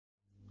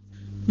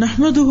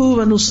نحمده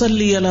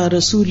ونصلي على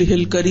رسوله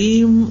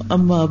الكريم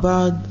اما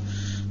بعد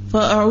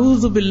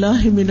فاعوذ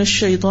بالله من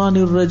الشيطان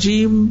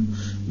الرجيم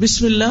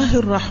بسم الله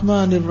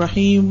الرحمن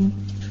الرحيم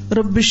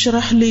رب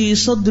اشرح لي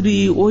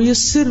صدري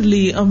ويسر لي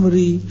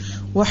امري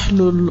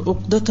واحلل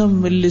عقدة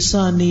من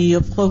لساني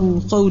يفقهوا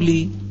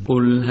قولي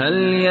قل هل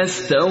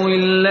يستوي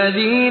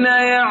الذين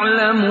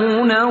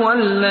يعلمون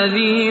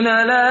والذين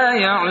لا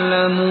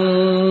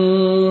يعلمون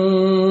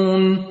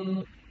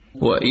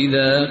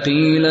وَإِذَا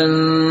قِيلَ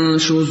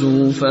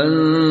انشُزُوا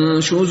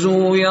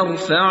فَانشُزُوا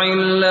يَرْفَعِ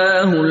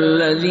اللَّهُ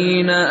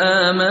الَّذِينَ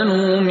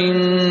آمَنُوا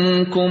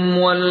مِنكُمْ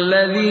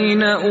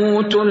وَالَّذِينَ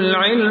أُوتُوا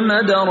الْعِلْمَ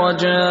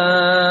دَرَجَاتٍ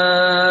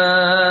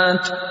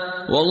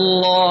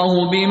وَاللَّهُ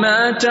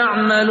بِمَا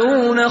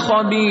تَعْمَلُونَ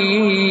خَبِيرٌ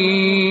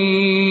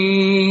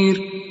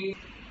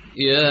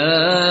يَا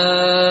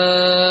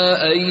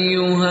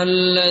أَيُّهَا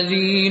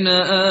الَّذِينَ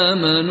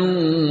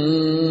آمَنُوا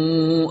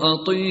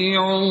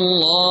أطيعوا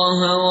الله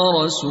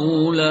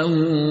ورسوله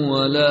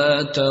ولا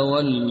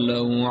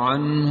تولوا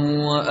عنه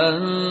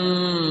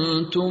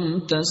وأنتم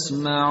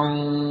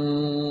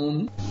تسمعون.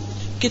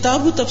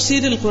 کتاب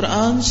تفسیر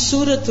القرآن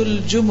سورۃ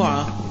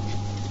الجمعہ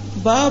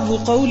باب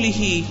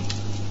قوله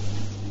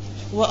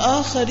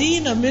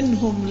وآخرین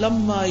منهم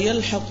لما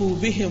يلحقوا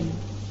بهم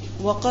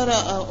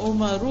وقرأ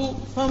عمر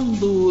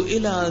فامضوا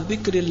إلى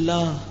ذکر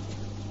اللہ.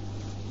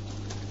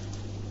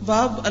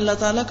 باب اللہ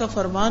تعالیٰ کا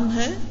فرمان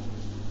ہے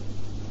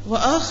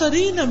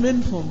وآخرین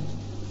منہم،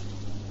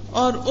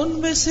 اور ان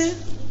میں سے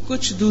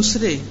کچھ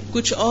دوسرے،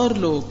 کچھ اور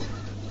لوگ،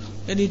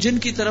 یعنی جن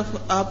کی طرف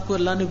آپ کو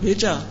اللہ نے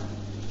بھیجا،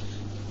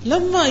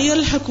 لما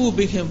یلحقوا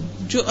بہم،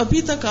 جو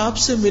ابھی تک آپ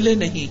سے ملے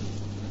نہیں.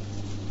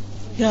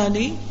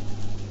 یعنی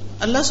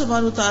اللہ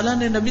سبحانہ وتعالیٰ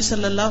نے نبی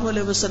صلی اللہ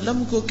علیہ وسلم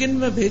کو کن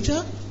میں بھیجا؟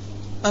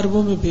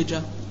 عربوں میں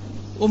بھیجا،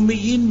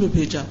 امیین میں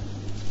بھیجا.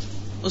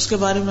 اس کے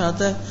بارے میں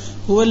آتا ہے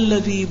هو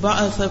الذی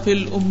بعث فی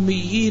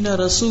الامیین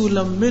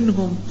رسولا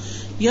منہم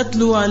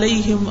یتلو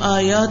علیہم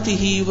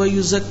آیاتہ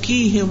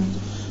ویزکیہم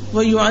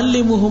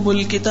ویعلمہم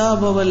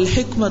الکتاب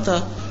والحکمۃ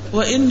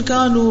وإن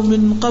كانوا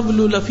من قبل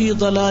لفی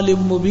ضلال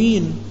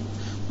مبین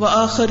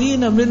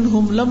وآخرین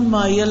منہم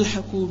لما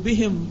یلحقوا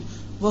بہم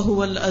وہو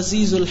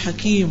العزیز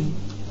الحکیم.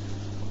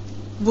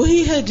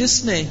 وہی ہے جس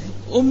نے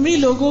امی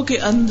لوگوں کے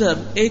اندر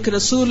ایک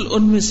رسول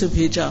ان میں سے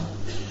بھیجا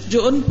جو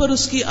ان پر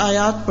اس کی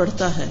آیات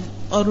پڑھتا ہے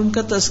اور ان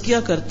کا تزکیہ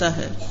کرتا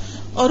ہے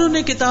اور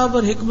انہیں کتاب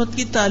اور حکمت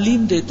کی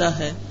تعلیم دیتا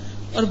ہے،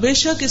 اور بے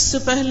شک اس سے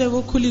پہلے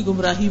وہ کھلی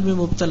گمراہی میں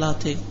مبتلا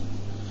تھے.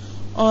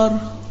 اور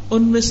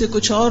ان میں سے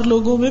کچھ اور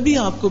لوگوں میں بھی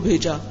آپ کو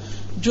بھیجا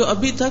جو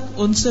ابھی تک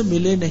ان سے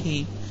ملے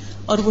نہیں،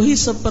 اور وہی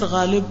سب پر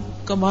غالب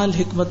کمال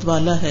حکمت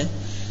والا ہے.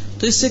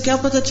 تو اس سے کیا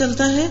پتہ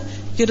چلتا ہے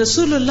کہ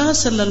رسول اللہ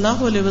صلی اللہ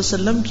علیہ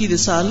وسلم کی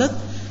رسالت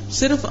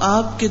صرف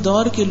آپ کے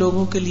دور کے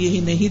لوگوں کے لیے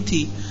ہی نہیں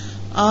تھی.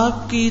 آپ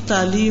کی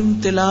تعلیم،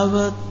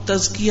 تلاوت،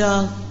 تزکیہ،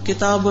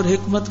 کتاب اور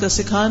حکمت کا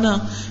سکھانا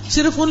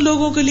صرف ان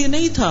لوگوں کے لیے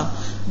نہیں تھا،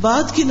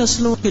 بعد کی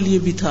نسلوں کے لیے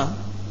بھی تھا.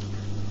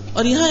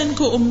 اور یہاں ان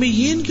کو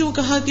امیین کیوں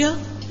کہا گیا؟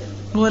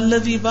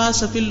 والذی بعث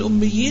فی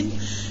الامیین،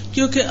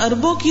 کیونکہ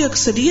عربوں کی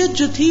اکثریت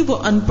جو تھی وہ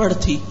ان پڑھ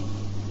تھی.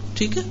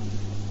 ٹھیک ہے.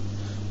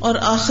 اور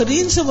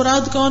آخرین سے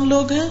مراد کون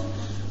لوگ ہیں؟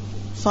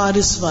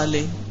 فارس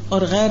والے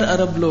اور غیر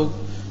عرب لوگ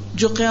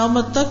جو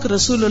قیامت تک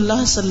رسول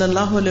اللہ صلی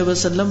اللہ علیہ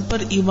وسلم پر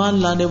ایمان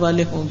لانے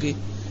والے ہوں گے،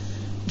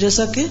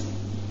 جیسا کہ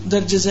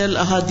درج ذیل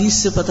احادیث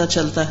سے پتہ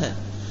چلتا ہے.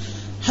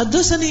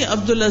 حدثني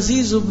عبد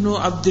العزيز بن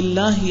عبد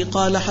الله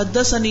قال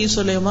حدثني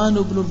سليمان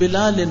بن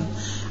بلال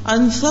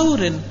عن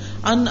ثور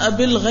عن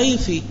ابي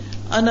الغيث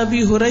عن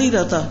ابي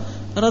هريره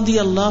رضي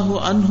الله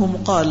عنهم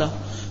قال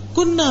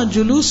كنا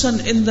جلوسا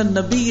عند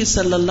النبي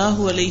صلی اللہ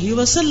علیہ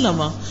وسلم.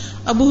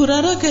 ابو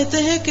ہریرہ کہتے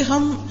ہیں کہ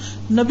ہم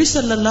نبی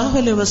صلی اللہ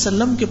علیہ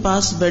وسلم کے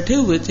پاس بیٹھے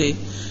ہوئے تھے.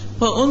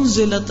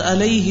 فانزلت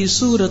علیہ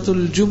سورۃ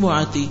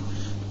الجمعۃ،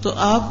 تو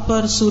آپ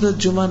پر سورۃ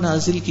جمعہ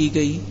نازل کی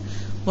گئی.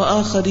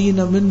 وآخرین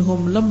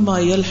منہم لما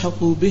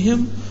یلحقوا بہم،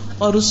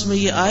 اور اس میں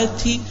یہ آیت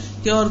تھی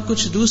کہ اور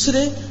کچھ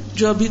دوسرے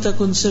جو ابھی تک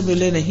ان سے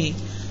ملے نہیں.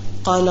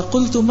 قال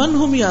قلت من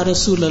هم یا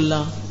رسول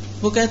اللہ،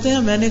 وہ کہتے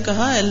ہیں میں نے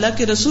کہا اللہ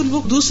کے رسول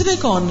وہ دوسرے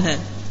کون ہیں؟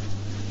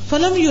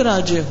 فلم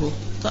یراجعہ،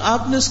 تو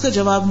آپ نے اس کا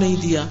جواب نہیں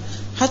دیا.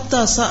 حتی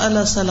سأل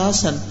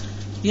ثلاثا،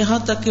 یہاں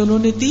تک کہ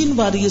انہوں نے 3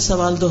 بار یہ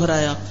سوال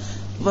دہرایا.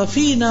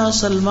 وفینا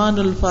سلمان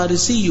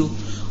الفارسی،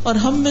 اور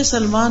ہم میں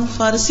سلمان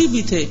فارسی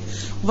بھی تھے.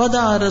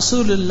 ودع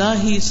رسول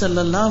اللہ صلی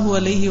اللہ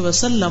علیہ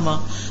وسلم،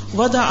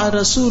 ودع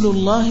رسول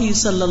اللہ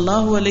صلی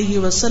اللہ علیہ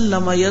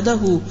وسلم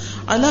یدہ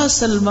علی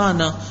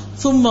سلمان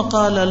ثم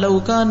قال لو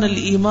كان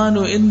الایمان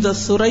عند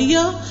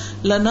الثریا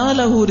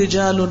لنالہ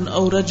رجال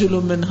او رجل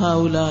من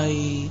هؤلاء.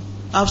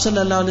 آپ صلی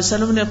اللہ علیہ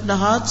وسلم نے اپنا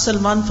ہاتھ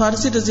سلمان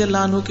فارسی رضی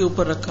اللہ عنہ کے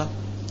اوپر رکھا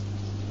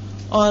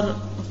اور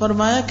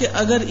فرمایا کہ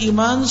اگر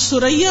ایمان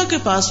سریا کے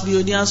پاس بھی ہو،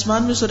 یعنی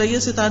آسمان میں سریا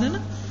ستارے نا،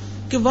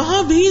 کہ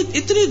وہاں بھی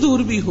اتنی دور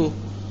بھی ہو،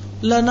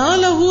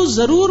 لنالہ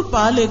ضرور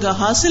پا لے گا،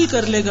 حاصل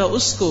کر لے گا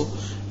اس کو.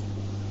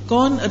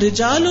 کون؟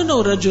 رجال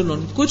و رجل،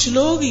 کچھ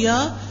لوگ یا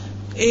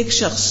ایک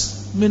شخص،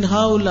 من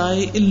ہؤلاء،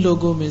 ان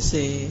لوگوں میں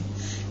سے،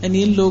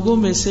 یعنی ان لوگوں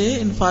میں سے،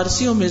 ان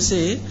فارسیوں میں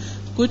سے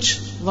کچھ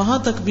وہاں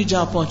تک بھی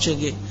جا پہنچیں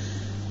گے.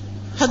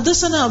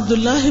 حدثنا عبد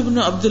الله بن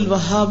عبد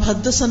الوهاب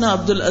حدثنا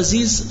عبد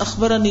العزيز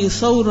اخبرني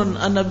ثور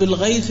عن ابي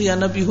الغيث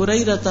عن ابي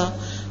هريره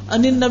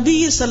عن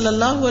النبي صلی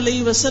اللہ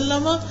علیہ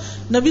وسلم،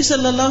 نبی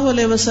صلی اللہ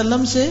علیہ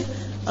وسلم سے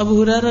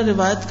ابو ہریرہ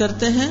روایت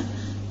کرتے ہیں،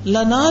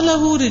 لنالہ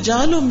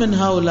رجال من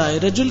هؤلاء،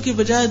 رجل کی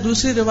بجائے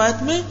دوسری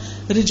روایت میں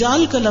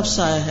رجال کا لفظ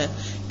آیا ہے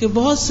کہ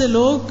بہت سے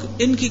لوگ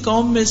ان کی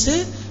قوم میں سے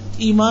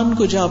ایمان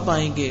کو جا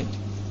پائیں گے.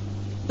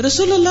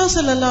 رسول اللہ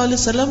صلی اللہ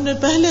علیہ وسلم نے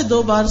پہلے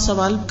 2 بار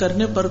سوال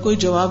کرنے پر کوئی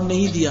جواب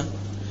نہیں دیا،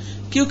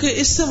 کیونکہ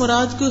اس سے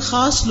مراد کوئی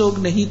خاص لوگ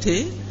نہیں تھے،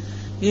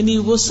 یعنی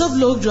وہ سب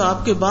لوگ جو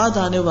آپ کے بعد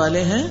آنے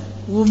والے ہیں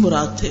وہ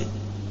مراد تھے.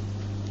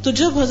 تو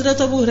جب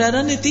حضرت ابو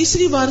ہریرہ نے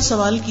تیسری بار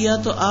سوال کیا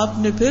تو آپ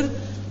نے پھر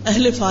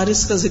اہل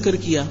فارس کا ذکر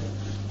کیا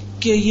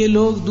کہ یہ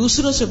لوگ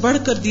دوسروں سے بڑھ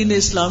کر دین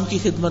اسلام کی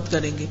خدمت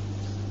کریں گے،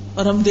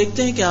 اور ہم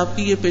دیکھتے ہیں کہ آپ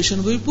کی یہ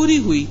پیشن گوئی پوری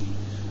ہوئی.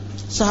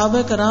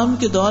 صحابہ کرام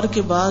کے دور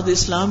کے بعد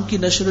اسلام کی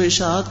نشر و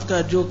اشاعت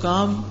کا جو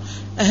کام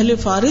اہل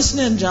فارس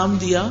نے انجام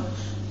دیا،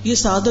 یہ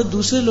سعادت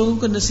دوسرے لوگوں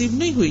کو نصیب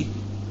نہیں ہوئی.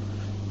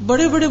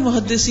 بڑے بڑے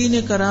محدثین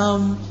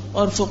کرام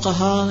اور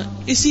فقہاء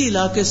اسی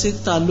علاقے سے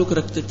تعلق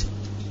رکھتے تھے،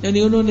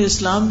 یعنی انہوں نے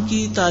اسلام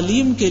کی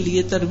تعلیم کے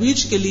لیے،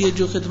 ترویج کے لیے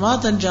جو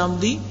خدمات انجام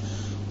دی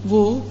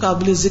وہ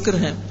قابل ذکر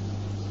ہیں.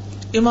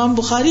 امام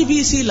بخاری بھی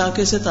اسی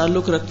علاقے سے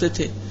تعلق رکھتے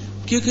تھے،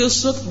 کیونکہ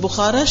اس وقت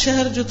بخارا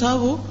شہر جو تھا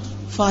وہ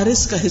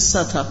فارس کا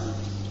حصہ تھا.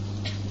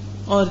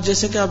 اور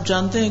جیسے کہ آپ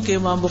جانتے ہیں کہ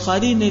امام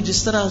بخاری نے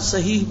جس طرح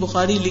صحیح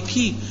بخاری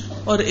لکھی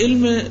اور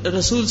علم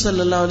رسول صلی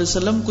اللہ علیہ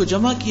وسلم کو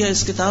جمع کیا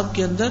اس کتاب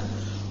کے اندر،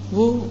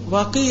 وہ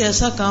واقعی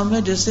ایسا کام ہے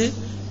جیسے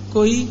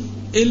کوئی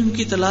علم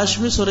کی تلاش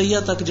میں ثریا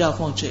تک جا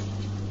پہنچے.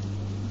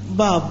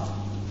 باب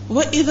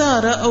وَإِذَا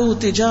رَأَوْا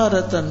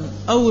تِجَارَةً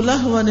أَوْ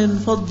لَهْوًا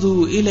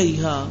انفضوا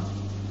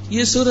إِلَيْهَا،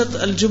 یہ سورۃ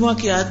الجمعہ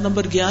کی آیت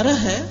نمبر 11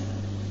 ہے.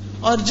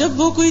 اور جب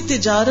وہ کوئی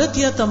تجارت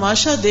یا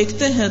تماشا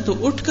دیکھتے ہیں تو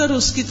اٹھ کر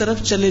اس کی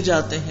طرف چلے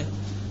جاتے ہیں.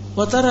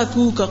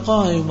 وَتَرَكُوكَ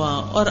قَائِمًا،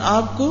 اور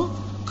آپ کو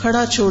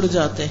کھڑا چھوڑ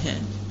جاتے ہیں.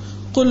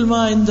 قُلْ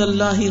مَا عِندَ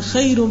اللَّهِ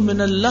خَيْرٌ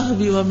مِّنَ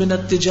اللَّهْوِ وَمِنَ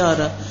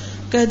التِّجَارَةِ،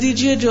 کہہ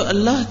دیجئے جو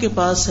اللہ کے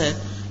پاس ہے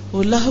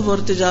وہ لہو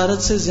اور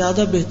تجارت سے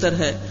زیادہ بہتر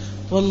ہے.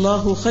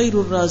 واللہ خیر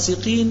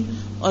الرازقین،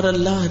 اور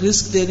اللہ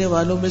رزق دینے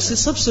والوں میں سے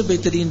سب سے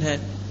بہترین ہے.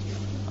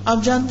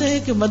 آپ جانتے ہیں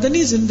کہ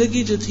مدنی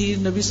زندگی جو تھی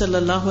نبی صلی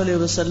اللہ علیہ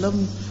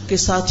وسلم کے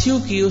ساتھیوں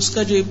کی، اس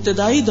کا جو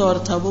ابتدائی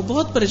دور تھا وہ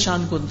بہت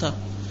پریشان کن تھا،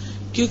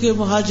 کیونکہ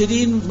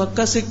مہاجرین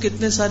مکہ سے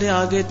کتنے سارے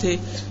آگے تھے،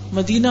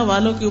 مدینہ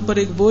والوں کے اوپر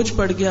ایک بوجھ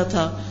پڑ گیا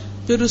تھا.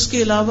 پھر اس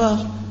کے علاوہ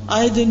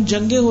آئے دن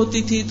جنگیں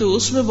ہوتی تھی تو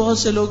اس میں بہت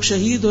سے لوگ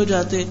شہید ہو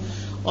جاتے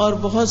اور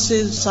بہت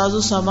سے ساز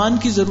و سامان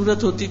کی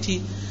ضرورت ہوتی تھی.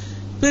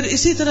 پھر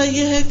اسی طرح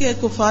یہ ہے کہ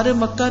کفار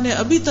مکہ نے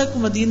ابھی تک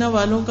مدینہ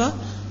والوں کا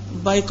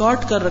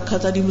بائیکاٹ کر رکھا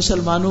تھا، نہیں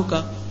مسلمانوں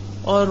کا،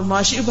 اور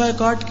معاشی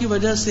بائیکاٹ کی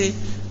وجہ سے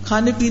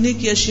کھانے پینے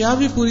کی اشیاء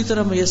بھی پوری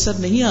طرح میسر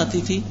نہیں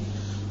آتی تھی.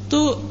 تو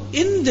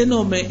ان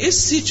دنوں میں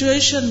اس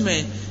سچویشن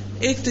میں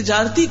ایک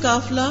تجارتی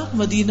قافلہ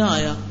مدینہ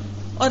آیا،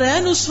 اور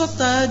عین اس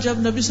وقت آیا جب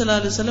نبی صلی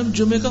اللہ علیہ وسلم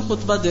جمعے کا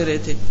خطبہ دے رہے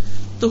تھے.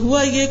 تو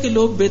ہوا یہ کہ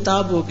لوگ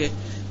بےتاب ہو گئے،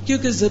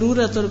 کیونکہ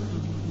ضرورت اور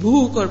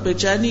بھوک اور بے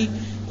چینی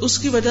اس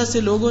کی وجہ سے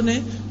لوگوں نے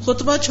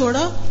خطبہ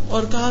چھوڑا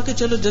اور کہا کہ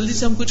چلو جلدی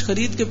سے ہم کچھ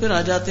خرید کے پھر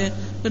آ جاتے ہیں،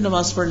 پھر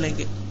نماز پڑھ لیں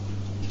گے.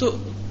 تو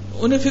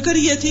انہیں فکر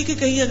یہ تھی کہ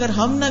کہیں اگر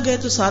ہم نہ گئے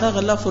تو سارا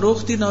غلہ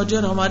فروخت ہی نہ ہو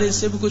جائے اور ہمارے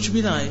حصے بھی کچھ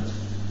بھی نہ آئے.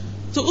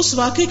 تو اس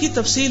واقعے کی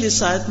تفصیل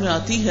اس آیت میں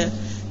آتی ہے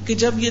کہ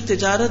جب یہ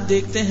تجارت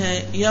دیکھتے ہیں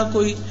یا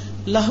کوئی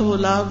لہو و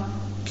لعب،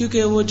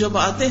 کیونکہ وہ جب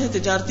آتے ہیں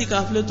تجارتی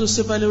قافلے تو اس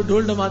سے پہلے وہ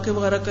ڈھول ڈھماکے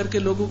وغیرہ کر کے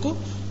لوگوں کو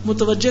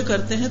متوجہ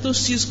کرتے ہیں، تو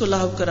اس چیز کو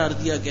لہو قرار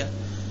دیا گیا.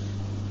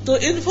 تو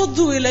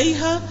انفضوا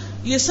الیہا،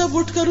 یہ سب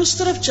اٹھ کر اس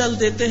طرف چل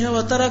دیتے ہیں.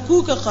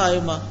 وترکوک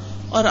قائما،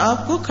 اور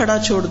آپ کو کھڑا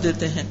چھوڑ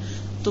دیتے ہیں.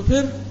 تو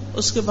پھر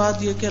اس کے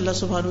بعد یہ کہ اللہ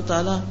سبحانہ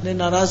وتعالیٰ نے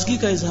ناراضگی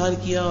کا اظہار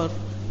کیا، اور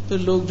پھر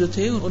لوگ جو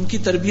تھے ان کی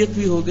تربیت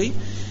بھی ہو گئی،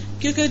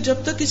 کیونکہ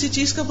جب تک کسی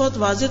چیز کا بہت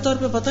واضح طور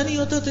پہ پتہ نہیں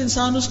ہوتا تو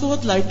انسان اس کو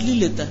بہت لائٹلی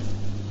لیتا ہے.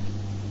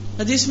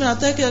 حدیث میں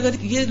آتا ہے کہ اگر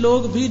یہ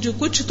لوگ بھی جو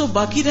کچھ تو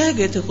باقی رہ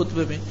گئے تھے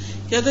خطبے میں،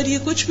 کہ اگر یہ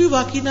کچھ بھی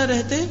باقی نہ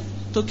رہتے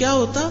تو کیا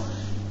ہوتا،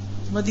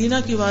 مدینہ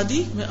کی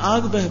وادی میں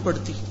آگ بہہ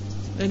پڑتی.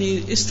 یعنی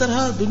اس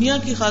طرح دنیا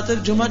کی خاطر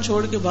جمعہ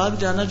چھوڑ کے بھاگ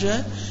جانا جو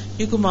ہے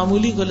یہ کوئی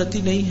معمولی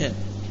غلطی نہیں ہے.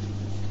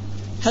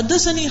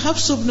 حدثني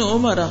حفص بن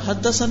عمر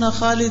حدثنا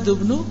خالد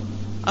بن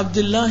عبد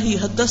الله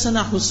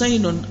حدثنا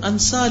حسين عن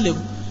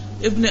سالم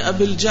ابن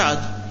ابي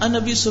الجعد عن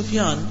ابي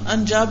سفيان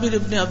عن جابر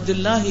بن عبد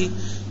الله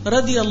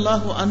رضي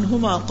الله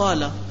عنهما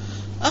قال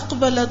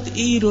اقبلت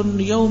عير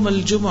يوم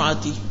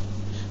الجمعة.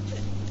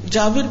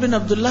 جابر بن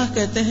عبداللہ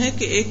کہتے ہیں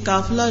کہ ایک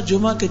قافلہ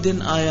جمعہ کے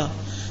دن آیا.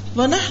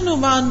 وَنَحْنُ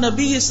مَعَ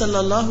النَّبِيِّ صلی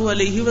اللہ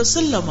علیہ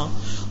وسلم،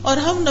 اور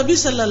ہم نبی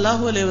صلی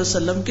اللہ علیہ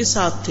وسلم کے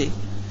ساتھ تھے.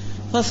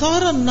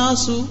 فَثَارَ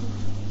النَّاسُ،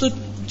 تو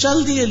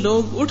چل دیے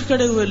لوگ، اٹھ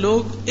کھڑے ہوئے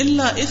لوگ.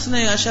 إِلَّا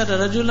 12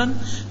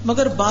 رَجُلًا،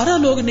 مگر 12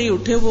 لوگ نہیں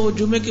اٹھے، وہ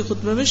جمعے کے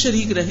خطبے میں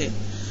شریک رہے.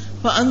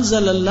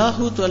 فَأَنزَلَ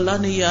اللَّهُ، تو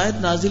اللہ نے یہ آیت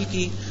نازل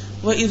کی.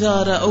 وَإِذَا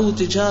رَأَوْا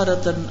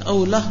تِجَارَةً أَوْ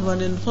لَهْوًا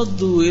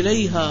انفضوا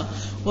إِلَيْهَا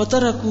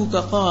وَتَرَكُوكَ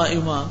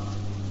قَائِمًا.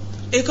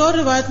 ایک اور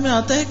روایت میں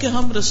آتا ہے کہ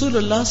ہم رسول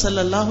اللہ صلی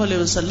اللہ علیہ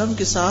وسلم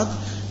کے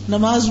ساتھ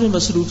نماز میں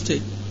مصروف تھے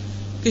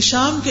کہ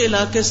شام کے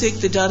علاقے سے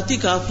ایک تجارتی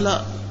قافلہ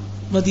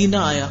مدینہ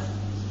آیا.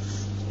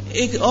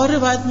 ایک اور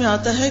روایت میں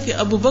آتا ہے کہ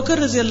ابو بکر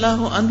رضی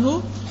اللہ عنہ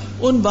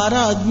ان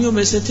 12 آدمیوں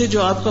میں سے تھے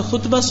جو آپ کا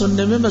خطبہ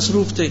سننے میں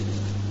مصروف تھے.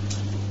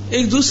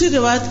 ایک دوسری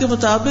روایت کے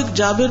مطابق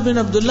جابر بن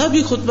عبداللہ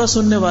بھی خطبہ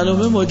سننے والوں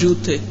میں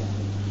موجود تھے.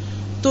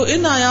 تو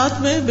ان آیات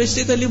میں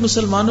بیسیکلی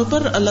مسلمانوں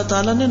پر اللہ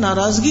تعالیٰ نے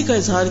ناراضگی کا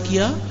اظہار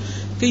کیا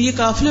کہ یہ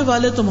قافلے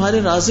والے تمہارے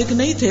رازق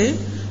نہیں تھے،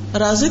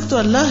 رازق تو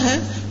اللہ ہے،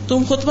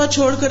 تم خطبہ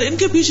چھوڑ کر ان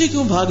کے پیچھے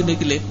کیوں بھاگ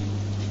نکلے.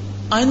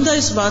 آئندہ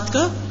اس بات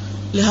کا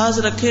لحاظ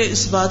رکھے،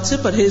 اس بات سے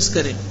پرہیز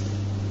کریں.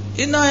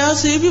 ان آیات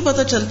سے یہ بھی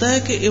پتہ چلتا ہے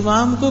کہ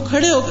امام کو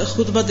کھڑے ہو کر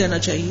خطبہ دینا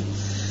چاہیے،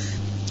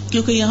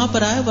 کیونکہ یہاں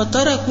پر آیا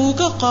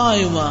وَتَرَكُوكَ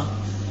قَائِمًا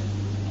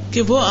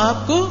کہ وہ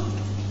آپ کو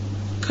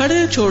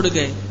کھڑے چھوڑ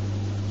گئے.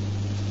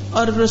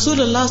 اور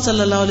رسول اللہ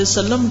صلی اللہ علیہ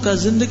وسلم کا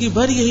زندگی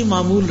بھر یہی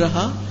معمول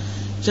رہا.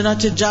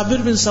 چنانچہ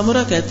جابر بن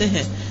سمرہ کہتے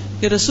ہیں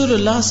کہ رسول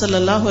اللہ صلی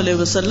اللہ علیہ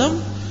وسلم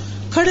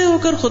کھڑے ہو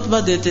کر خطبہ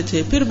دیتے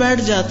تھے، پھر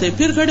بیٹھ جاتے،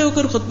 پھر کھڑے ہو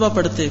کر خطبہ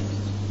پڑھتے.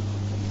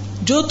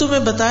 جو تمہیں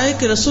بتائے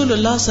کہ رسول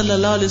اللہ صلی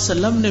اللہ علیہ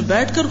وسلم نے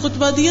بیٹھ کر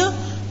خطبہ دیا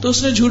تو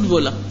اس نے جھوٹ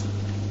بولا.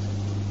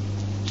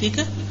 ٹھیک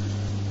ہے،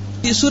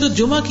 یہ سورۃ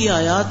جمعہ کی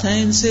آیات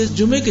ہیں، ان سے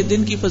جمعے کے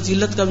دن کی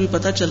فضیلت کا بھی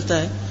پتہ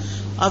چلتا ہے.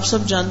 آپ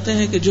سب جانتے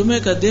ہیں کہ جمعے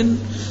کا دن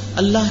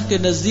اللہ کے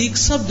نزدیک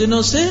سب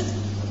دنوں سے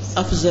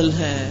افضل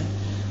ہے.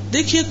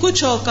 دیکھیے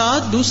کچھ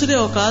اوقات دوسرے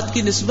اوقات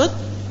کی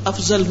نسبت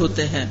افضل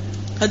ہوتے ہیں.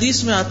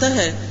 حدیث میں آتا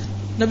ہے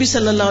نبی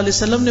صلی اللہ علیہ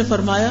وسلم نے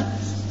فرمایا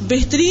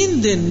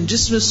بہترین دن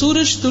جس میں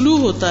سورج طلوع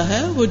ہوتا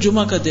ہے وہ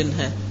جمعہ کا دن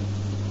ہے.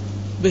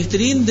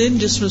 بہترین دن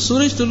جس میں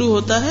سورج طلوع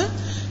ہوتا ہے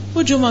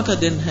وہ جمعہ کا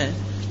دن ہے.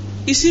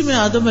 اسی میں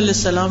آدم علیہ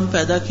السلام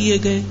پیدا کیے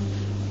گئے،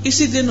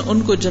 اسی دن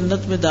ان کو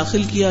جنت میں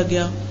داخل کیا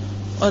گیا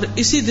اور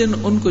اسی دن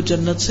ان کو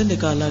جنت سے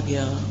نکالا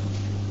گیا.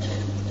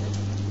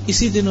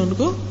 اسی دن ان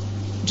کو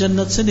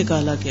جنت سے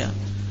نکالا گیا.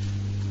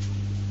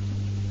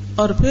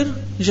 اور پھر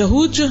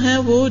یہود جو ہیں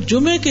وہ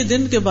جمعے کے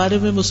دن کے بارے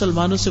میں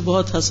مسلمانوں سے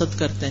بہت حسد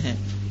کرتے ہیں.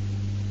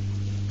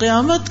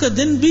 قیامت کا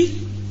دن بھی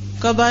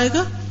کب آئے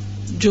گا؟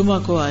 جمعہ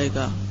کو آئے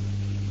گا.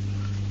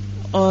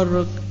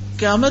 اور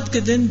قیامت کے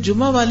دن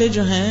جمعہ والے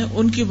جو ہیں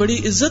ان کی بڑی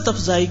عزت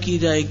افزائی کی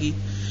جائے گی.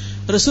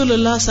 رسول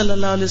اللہ صلی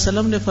اللہ علیہ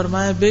وسلم نے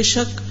فرمایا بے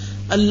شک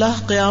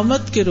اللہ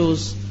قیامت کے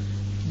روز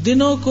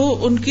دنوں کو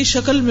ان کی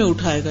شکل میں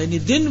اٹھائے گا، یعنی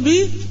دن بھی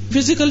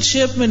فزیکل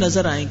شیپ میں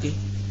نظر آئیں گے.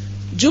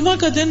 جمعہ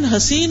کا دن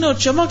حسین اور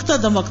چمکتا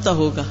دمکتا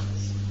ہوگا.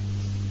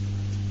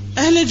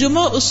 اہل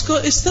جمعہ اس کو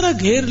اس طرح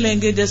گھیر لیں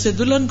گے جیسے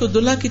دلہن کو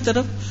دلہا کی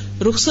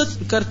طرف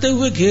رخصت کرتے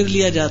ہوئے گھیر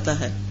لیا جاتا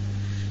ہے.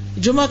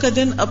 جمعہ کا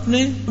دن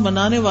اپنے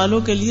منانے والوں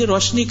کے لیے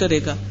روشنی کرے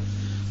گا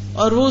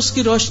اور وہ اس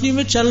کی روشنی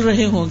میں چل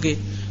رہے ہوں گے.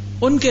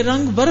 ان کے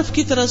رنگ برف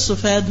کی طرح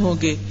سفید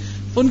ہوں گے،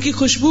 ان کی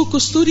خوشبو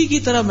کستوری کی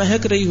طرح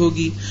مہک رہی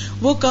ہوگی.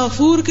 وہ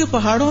کافور کے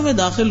پہاڑوں میں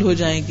داخل ہو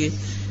جائیں گے.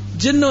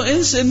 جن و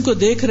انس ان کو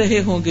دیکھ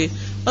رہے ہوں گے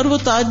اور وہ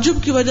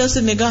تعجب کی وجہ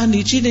سے نگاہ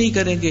نیچی نہیں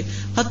کریں گے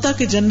حتیٰ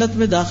کہ جنت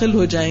میں داخل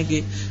ہو جائیں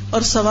گے.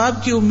 اور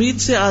ثواب کی امید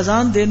سے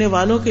آذان دینے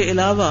والوں کے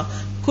علاوہ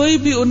کوئی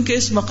بھی ان کے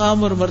اس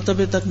مقام اور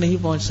مرتبے تک نہیں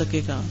پہنچ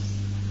سکے گا.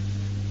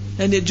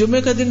 یعنی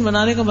جمعے کا دن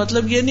منانے کا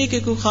مطلب یہ نہیں کہ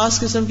کوئی خاص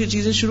قسم کی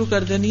چیزیں شروع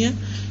کر دینی ہے.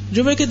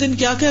 جمعے کے دن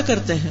کیا کیا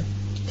کرتے ہیں؟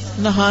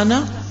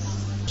 نہانا،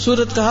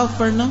 سورۃ کہف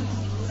پڑھنا،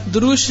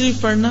 درود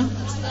شریف پڑھنا،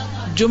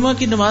 جمعہ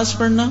کی نماز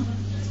پڑھنا،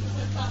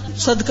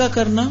 صدقہ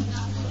کرنا.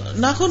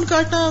 ناخن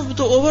کاٹنا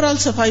تو اوور آل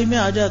صفائی میں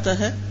آ جاتا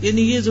ہے،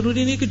 یعنی یہ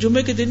ضروری نہیں کہ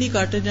جمعے کے دن ہی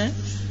کاٹے جائیں.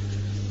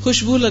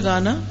 خوشبو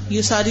لگانا،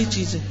 یہ ساری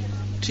چیزیں.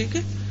 ٹھیک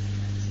ہے.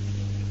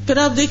 پھر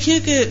آپ دیکھیے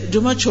کہ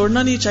جمعہ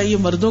چھوڑنا نہیں چاہیے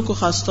مردوں کو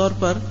خاص طور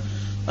پر.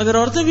 اگر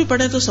عورتیں بھی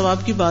پڑھیں تو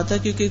ثواب کی بات ہے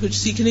کیونکہ کچھ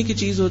سیکھنے کی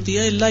چیز ہوتی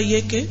ہے، الا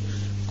یہ کہ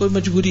کوئی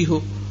مجبوری ہو.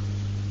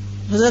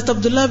 حضرت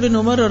عبداللہ بن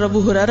عمر اور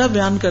ابو ہریرہ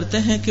بیان کرتے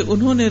ہیں کہ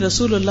انہوں نے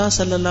رسول اللہ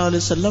صلی اللہ علیہ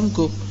وسلم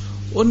کو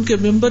ان کے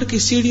ممبر کی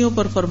سیڑھیوں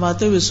پر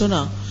فرماتے ہوئے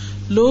سنا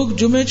لوگ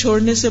جمعے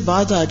چھوڑنے سے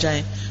بعد آ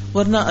جائیں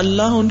ورنہ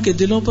اللہ ان کے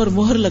دلوں پر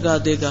مہر لگا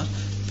دے گا،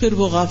 پھر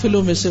وہ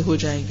غافلوں میں سے ہو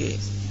جائیں گے.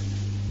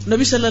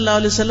 نبی صلی اللہ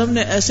علیہ وسلم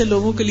نے ایسے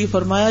لوگوں کے لیے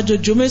فرمایا جو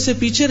جمعے سے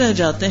پیچھے رہ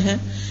جاتے ہیں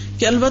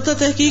کہ البتہ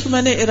تحقیق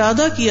میں نے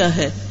ارادہ کیا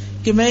ہے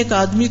کہ میں ایک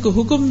آدمی کو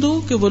حکم دوں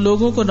کہ وہ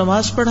لوگوں کو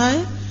نماز پڑھائے،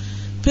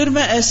 پھر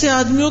میں ایسے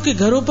آدمیوں کے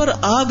گھروں پر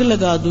آگ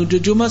لگا دوں جو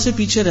جمعہ سے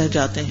پیچھے رہ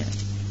جاتے ہیں.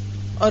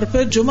 اور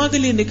پھر جمعہ کے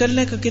لیے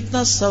نکلنے کا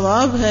کتنا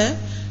ثواب ہے.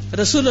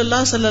 رسول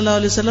اللہ صلی اللہ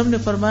علیہ وسلم نے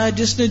فرمایا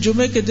جس نے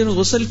جمعے کے دن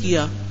غسل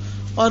کیا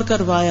اور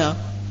کروایا،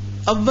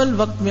 اول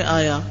وقت میں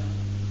آیا،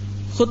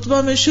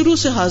 خطبہ میں شروع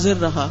سے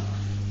حاضر رہا،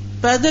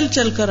 پیدل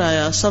چل کر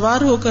آیا،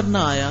 سوار ہو کر نہ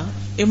آیا،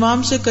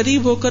 امام سے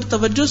قریب ہو کر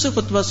توجہ سے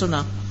خطبہ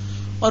سنا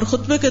اور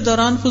خطبے کے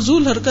دوران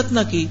فضول حرکت نہ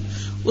کی،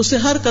 اسے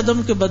ہر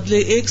قدم کے بدلے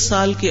 1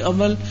 سال کے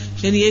عمل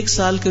یعنی 1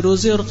 سال کے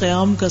روزے اور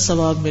قیام کا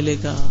ثواب ملے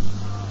گا.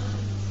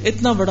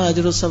 اتنا بڑا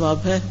اجر و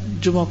ثواب ہے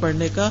جمعہ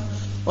پڑھنے کا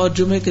اور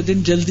جمعے کے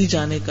دن جلدی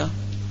جانے کا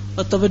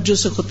اور توجہ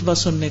سے خطبہ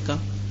سننے کا.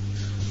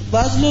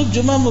 بعض لوگ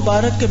جمعہ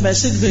مبارک کے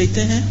میسج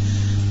بھیجتے ہیں،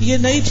 یہ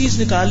نئی چیز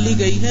نکال لی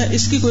گئی ہے،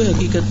 اس کی کوئی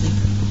حقیقت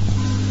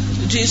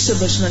نہیں. جی اس سے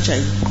بچنا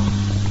چاہیے.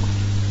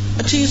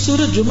 اچھا یہ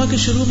سورۃ جمعہ کے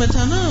شروع میں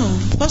تھا نا،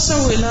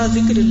 فَسْعُوا إِلَىٰ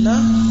ذِكْرِ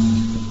اللَّهِ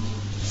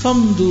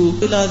فَامْضُوا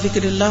إِلَىٰ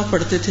ذِكْرِ اللَّهِ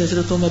پڑھتے تھے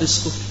حضرت عمر، اس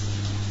کو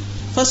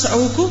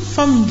فَسْعُوا کو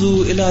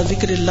فَامْضُوا إِلَىٰ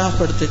ذِكْرِ اللَّهِ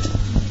پڑھتے تھے.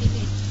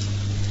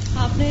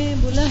 آپ نے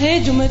بولا ہے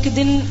جمعہ کے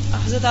دن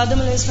حضرت آدم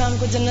علیہ السلام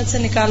کو جنت سے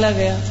نکالا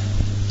گیا،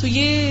 تو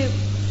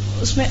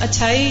یہ اس میں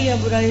اچھائی یا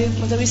برائی،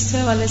 مطلب اس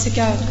حوالے سے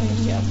کیا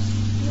کہیں گے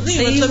آپ؟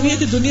 نہیں مطلب یہ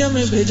کہ دنیا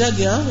میں بھیجا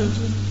گیا.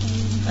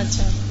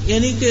 اچھا،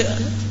 یعنی کہ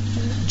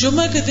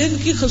جمعہ کے دن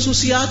کی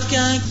خصوصیات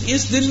کیا ہیں،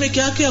 اس دن میں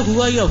کیا کیا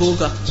ہوا یا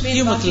ہوگا،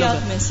 یہ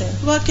مطلب میں سے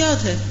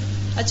واقعات ہے.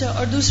 اچھا،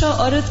 اور دوسرا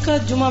عورت کا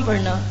جمعہ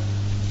پڑھنا،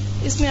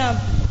 اس میں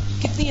آپ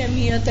کتنی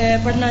اہمیت ہے،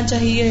 پڑھنا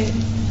چاہیے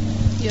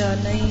یا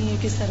نہیں،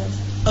 کس طرح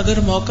سے؟ اگر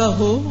موقع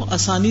ہو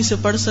آسانی سے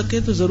پڑھ سکے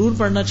تو ضرور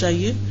پڑھنا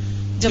چاہیے،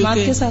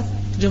 جماعت کے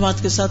ساتھ،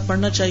 جماعت کے ساتھ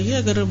پڑھنا چاہیے.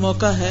 اگر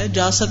موقع ہے،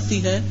 جا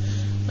سکتی ہے،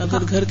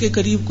 اگر گھر کے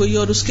قریب کوئی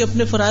اور اس کے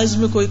اپنے فرائض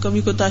میں کوئی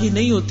کمی کوتاہی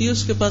نہیں ہوتی ہے،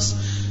 اس کے پاس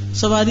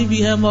سواری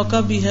بھی ہے، موقع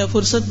بھی ہے،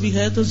 فرصت بھی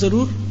ہے، تو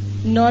ضرور.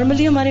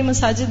 نارملی ہماری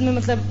مساجد میں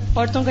مطلب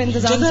عورتوں کا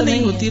انتظام جگہ تو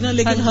نہیں ہوتی نا،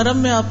 لیکن حرم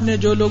میں آپ نے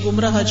جو لوگ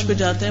عمرہ حج پہ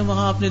جاتے ہیں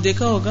وہاں آپ نے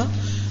دیکھا ہوگا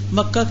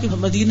مکہ کی،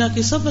 مدینہ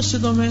کی سب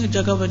مسجدوں میں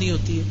جگہ بنی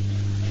ہوتی ہے،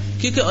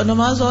 کیونکہ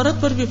نماز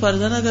عورت پر بھی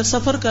فرض ہے نا. اگر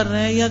سفر کر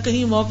رہے ہیں یا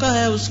کہیں موقع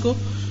ہے اس کو،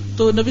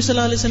 تو نبی صلی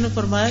اللہ علیہ وسلم نے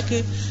فرمایا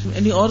کہ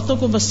یعنی عورتوں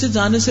کو مسجد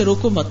جانے سے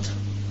روکو مت.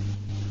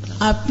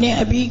 آپ نے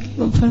ابھی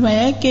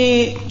فرمایا کہ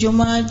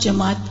جمعہ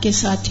جماعت کے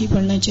ساتھ ہی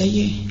پڑھنا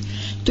چاہیے،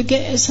 تو کیا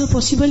ایسا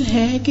پاسبل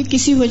ہے کہ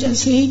کسی وجہ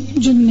سے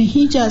جو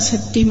نہیں جا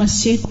سکتی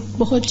مسجد،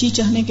 بہت جی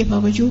چاہنے کے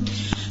باوجود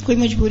کوئی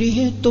مجبوری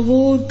ہے، تو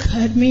وہ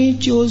گھر میں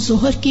جو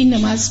ظہر کی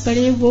نماز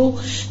پڑھے وہ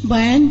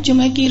بیان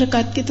جمعہ کی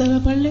رکعت کی طرح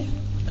پڑھ لے؟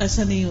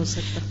 ایسا نہیں ہو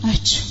سکتا.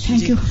 اچھا،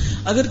 تھینک یو.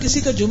 اگر کسی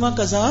کا جمعہ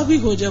قضا بھی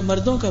ہو جائے،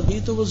 مردوں کا بھی،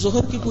 تو وہ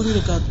ظہر کی پوری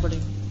رکعت پڑھے.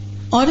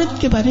 عورت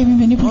کے بارے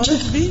میں نے پوچھا.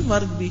 عورت بھی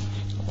مرد بھی،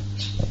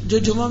 جو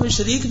جمعہ میں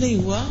شریک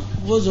نہیں ہوا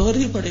وہ ظہر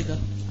ہی پڑھے گا.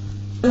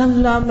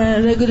 الحمدللہ میں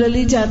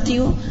ریگولرلی جاتی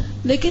ہوں،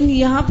 لیکن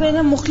یہاں پہ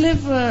نا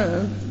مختلف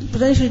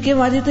فرقے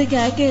واجب ہے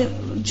کیا ہے کہ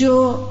جو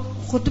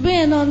خطبے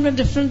ہیں نا ان میں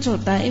ڈفرینس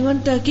ہوتا ہے. ایون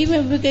ٹرکی میں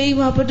بھی کئی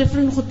وہاں پہ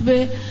ڈفرینٹ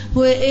خطبے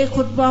ہوئے، ایک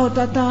خطبہ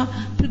ہوتا تھا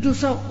پھر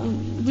دوسرا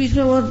بیچ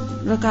میں وہ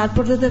رکعت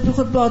پڑھتے تھے پھر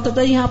خطبہ ہوتا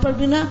تھا. یہاں پر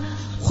بھی نا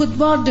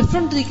خطبہ اور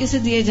ڈفرینٹ طریقے سے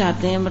دیے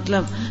جاتے ہیں،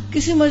 مطلب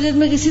کسی مسجد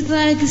میں کسی طرح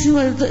ہے، کسی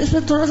مسجد. تو اس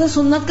میں تھوڑا سا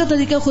سنت کا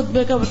طریقہ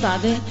خطبے کا بتا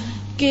دیں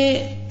کہ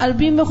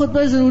عربی میں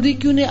خطبہ ضروری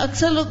کیوں نہیں.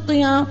 اکثر لوگ تو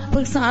یہاں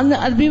پاکستان میں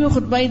عربی میں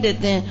خطبہ ہی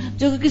دیتے ہیں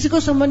جو کہ کسی کو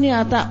سمجھ نہیں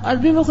آتا.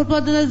 عربی میں خطبہ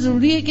دینا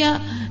ضروری ہے کیا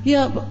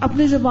یا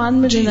اپنی زبان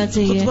میں دینا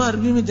چاہیے؟ خطبہ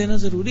عربی میں دینا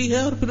ضروری ہے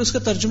اور پھر اس کا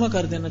ترجمہ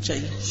کر دینا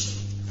چاہیے.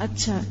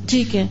 اچھا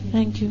ٹھیک ہے،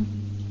 تھینک یو.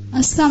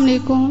 السلام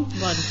علیکم.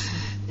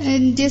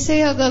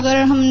 جیسے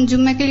اگر ہم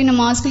جمعے کے لیے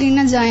نماز کے لیے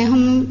نہ جائیں،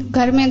 ہم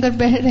گھر میں اگر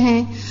بیٹھ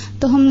رہیں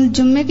تو ہم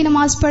جمعے کی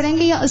نماز پڑھیں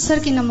گے یا عصر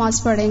کی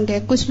نماز پڑھیں گے؟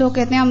 کچھ لوگ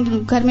کہتے ہیں ہم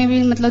گھر میں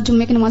بھی مطلب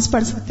جمعے کی نماز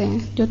پڑھ سکتے ہیں،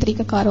 جو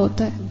طریقہ کار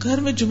ہوتا ہے. گھر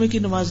میں جمعے کی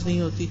نماز نہیں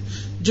ہوتی،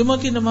 جمعہ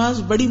کی نماز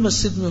بڑی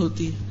مسجد میں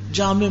ہوتی ہے،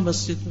 جامع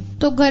مسجد میں.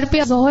 تو گھر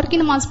پہ ظہر کی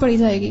نماز پڑھی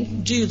جائے گی؟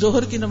 جی،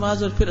 ظہر کی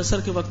نماز اور پھر عصر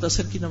کے وقت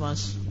عصر کی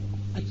نماز.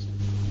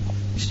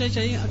 پوچھنا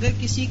چاہیے اگر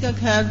کسی کا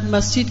گھر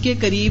مسجد کے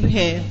قریب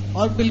ہے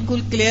اور بالکل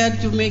کلیئر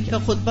جمعے کا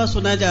خطبہ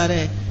سنا جا رہا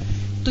ہے،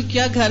 تو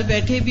کیا گھر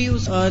بیٹھے بھی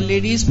اس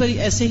لیڈیز پر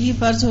ایسے ہی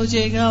فرض ہو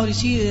جائے گا اور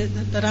اسی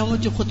طرح وہ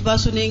جو خطبہ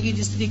سنیں گی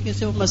جس طریقے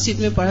سے وہ مسجد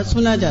میں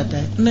سنا جاتا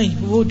ہے؟ نہیں،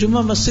 وہ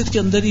جمعہ مسجد کے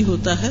اندر ہی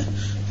ہوتا ہے.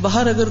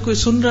 باہر اگر کوئی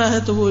سن رہا ہے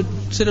تو وہ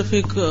صرف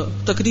ایک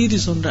تقریر ہی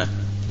سن رہا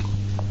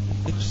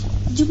ہے.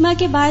 جمعہ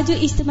کے بعد جو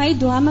اجتماعی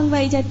دعا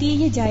منگوائی جاتی ہے،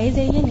 یہ جائز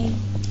ہے یا نہیں؟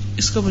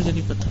 اس کا مجھے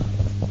نہیں پتا.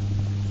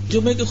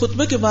 جمعے کے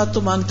خطبے کے بعد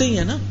تو مانگتے ہی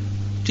ہیں نا،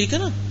 ٹھیک ہے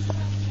نا.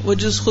 وہ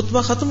جس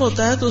خطبہ ختم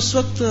ہوتا ہے تو اس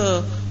وقت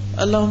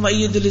اللہم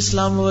اید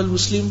الاسلام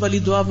والمسلمین والی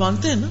دعا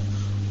مانگتے ہیں نا،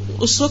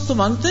 اس وقت تو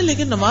مانگتے ہیں،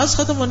 لیکن نماز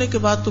ختم ہونے کے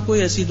بعد تو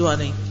کوئی ایسی دعا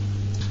نہیں.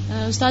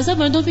 استاذہ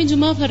مردوں پہ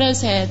جمعہ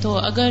فرض ہے، تو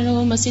اگر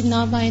وہ مسجد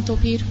نہ پائیں تو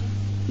پھر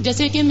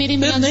جیسے کہ میرے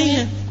پھر نہیں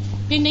ہے،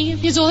 پھر نہیں ہے،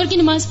 پھر ظہر کی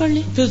نماز پڑھ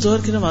لیں. پھر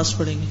ظہر کی نماز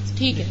پڑھیں گے.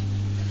 ٹھیک ہے.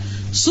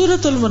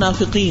 سورۃ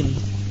المنافقین،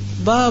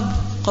 باب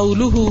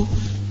قولہ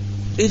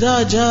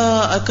اذا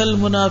جاءک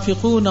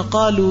المنافقون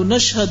قالوا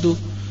نشہد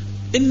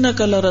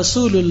انک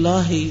لرسول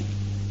اللہ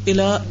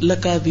الی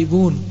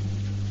لکاذبون.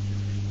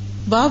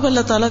 باب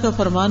اللہ تعالیٰ کا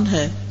فرمان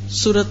ہے،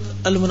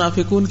 سورۃ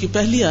المنافقون کی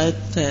پہلی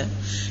آیت ہے،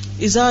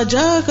 اذا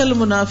جاءک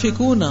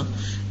المنافقون،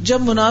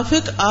 جب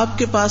منافق آپ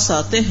کے پاس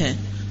آتے ہیں،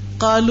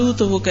 قالوا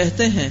تو وہ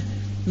کہتے ہیں،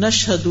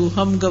 نشہد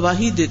ہم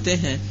گواہی دیتے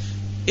ہیں،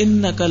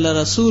 انک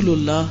لرسول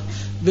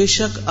اللہ بے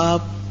شک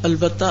آپ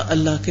البتہ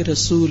اللہ کے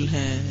رسول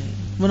ہیں.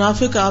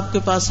 منافق آپ کے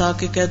پاس آ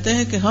کے کہتے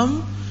ہیں کہ ہم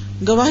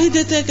گواہی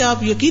دیتے ہیں کہ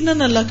آپ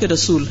یقیناً اللہ کے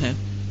رسول ہیں.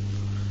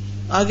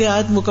 آگے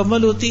آیت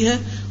مکمل ہوتی ہے،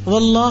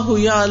 واللہ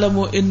یعلم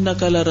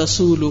انک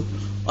لرسول،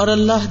 اور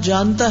اللہ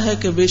جانتا ہے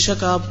کہ بے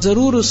شک آپ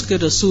ضرور اس کے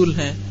رسول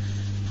ہیں.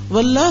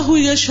 واللہ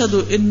یشہد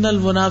ان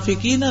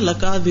المنافقین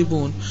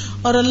لکاذبون،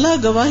 اور اللہ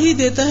گواہی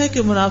دیتا ہے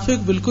کہ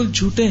منافق بالکل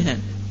جھوٹے ہیں.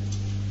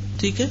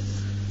 ٹھیک ہے،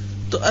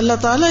 تو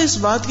اللہ تعالیٰ اس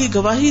بات کی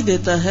گواہی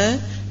دیتا ہے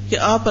کہ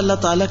آپ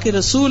اللہ تعالیٰ کے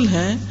رسول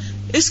ہیں.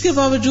 اس کے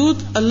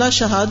باوجود اللہ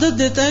شہادت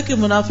دیتا ہے کہ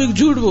منافق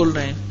جھوٹ بول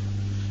رہے ہیں،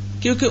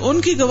 کیونکہ ان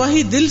کی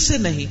گواہی دل سے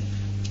نہیں،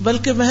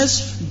 بلکہ محض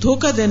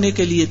دھوکہ دینے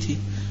کے لیے تھی،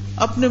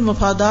 اپنے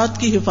مفادات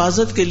کی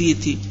حفاظت کے لیے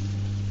تھی،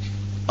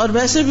 اور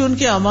ویسے بھی ان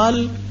کے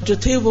اعمال جو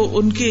تھے وہ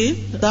ان کے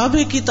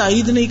دعوے کی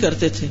تائید نہیں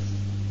کرتے تھے،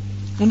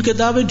 ان کے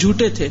دعوے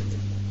جھوٹے تھے.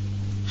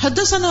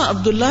 حدثنا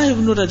عبداللہ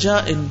بن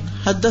رجاء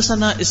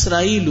حدثنا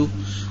اسرائیل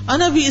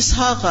عن ابی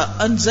اسحاق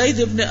عن زید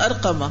بن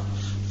ارقم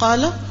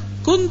قال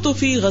كنت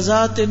في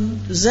غزاة.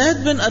 زید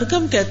بن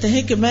ارقم کہتے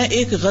ہیں کہ میں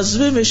ایک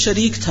غزوے میں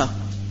شریک تھا.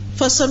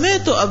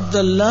 فسمعت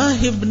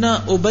عبداللہ بن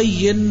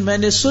ابی، میں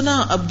نے سنا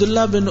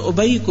عبداللہ بن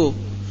ابی کو،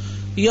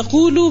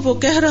 یقول، وہ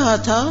کہہ رہا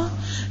تھا،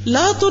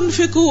 لا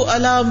تنفقوا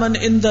علی من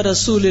عند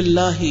رسول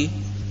اللہ،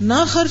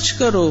 نہ خرچ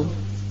کرو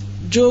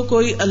جو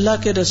کوئی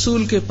اللہ کے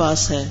رسول کے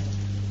پاس ہے،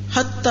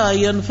 حتی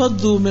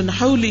ینفضوا من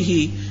حولہ،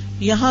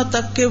 یہاں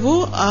تک کہ وہ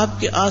آپ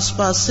کے آس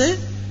پاس سے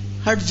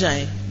ہٹ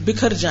جائیں،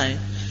 بکھر جائیں.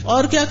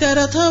 اور کیا کہہ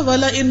رہا تھا،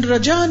 ولا ان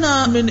رجعنا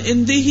من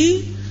عندہ،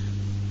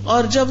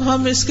 اور جب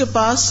ہم اس کے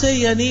پاس سے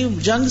یعنی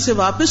جنگ سے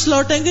واپس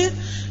لوٹیں گے،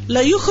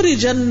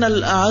 لیخرجن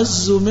الاعز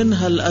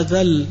منها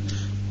الاذل،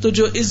 تو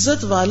جو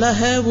عزت والا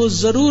ہے وہ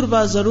ضرور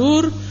با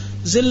ضرور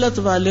ذلت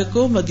والے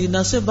کو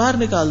مدینہ سے باہر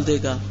نکال دے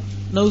گا.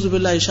 نعوذ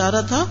باللہ،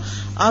 اشارہ تھا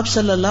آپ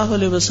صلی اللہ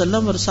علیہ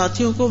وسلم اور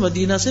ساتھیوں کو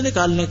مدینہ سے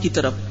نکالنے کی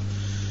طرف.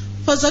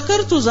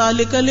 فذکرت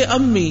ذلک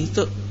لأمی،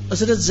 تو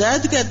حضرت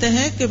زید کہتے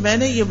ہیں کہ میں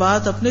نے یہ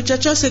بات اپنے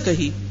چچا سے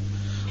کہی،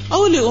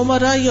 او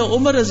لعمر، یا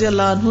عمر رضی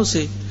اللہ عنہ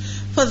سے.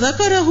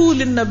 فذکرہ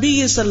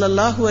للنبی صلی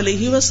اللہ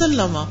علیہ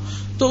وسلم،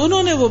 تو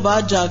انہوں نے وہ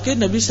بات جا کے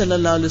نبی صلی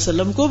اللہ علیہ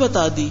وسلم کو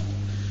بتا دی.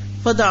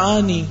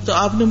 فدعانی، تو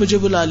آپ نے مجھے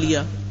بلا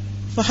لیا.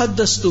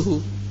 فحدثتہ،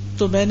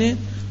 تو میں نے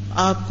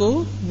آپ کو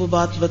وہ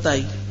بات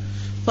بتائی.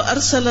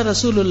 فارسل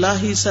رسول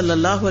اللہ صلی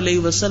اللہ علیہ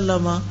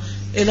وسلم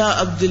الی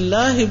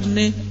عبداللہ بن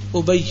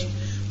ابی،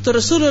 تو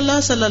رسول اللہ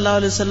صلی اللہ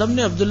علیہ وسلم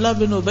نے عبداللہ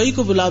بن ابی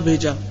کو بلا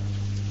بھیجا.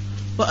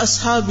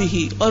 واصحابہ،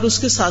 اور اس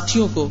کے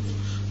ساتھیوں کو.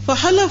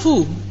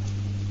 فحلفوا،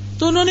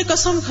 تو انہوں نے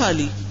قسم کھا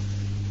لی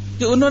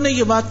کہ انہوں نے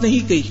یہ بات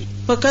نہیں کہی.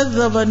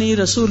 فکذبنی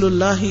رسول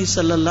اللہ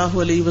صلی اللہ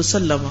علیہ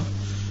وسلم،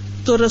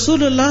 تو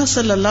رسول اللہ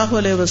صلی اللہ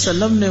علیہ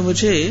وسلم نے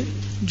مجھے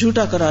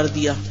جھوٹا قرار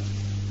دیا.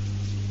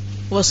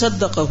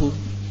 وصدقہ،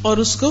 اور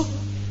اس کو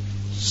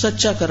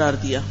سچا قرار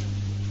دیا.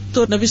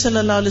 تو نبی صلی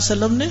اللہ علیہ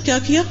وسلم نے کیا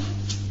کیا،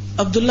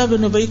 عبداللہ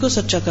بن ابی کو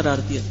سچا قرار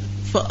دیا.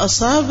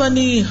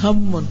 فاصابنی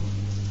ہم،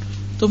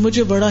 تو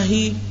مجھے بڑا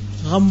ہی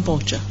غم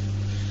پہنچا.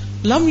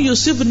 لم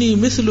یصبنی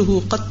مثلہ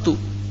قط،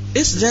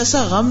 اس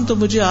جیسا غم تو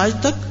مجھے آج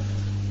تک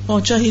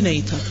پہنچا ہی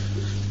نہیں تھا.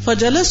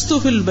 فجلست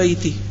فی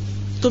البیت،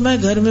 تو میں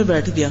گھر میں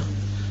بیٹھ گیا.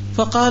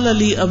 فقال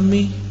لی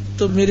امی،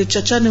 تو میرے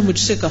چچا نے مجھ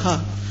سے کہا،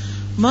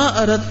 ما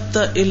اردت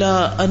الی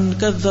ان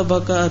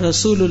کذبک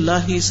رسول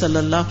اللہ صلی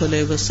اللہ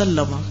علیہ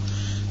وسلم،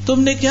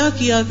 تم نے کیا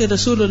کیا کہ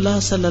رسول اللہ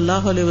صلی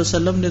اللہ علیہ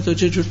وسلم نے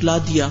تجھے جھٹلا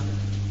دیا.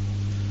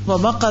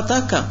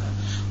 ومقتک،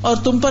 اور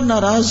تم پر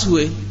ناراض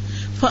ہوئے.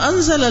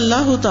 فانزل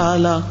اللہ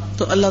تعالی،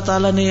 تو اللہ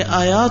تعالی نے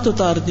آیات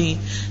اتار دی.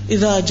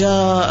 اذا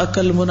جاءک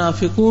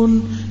المنافقون،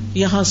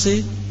 یہاں سے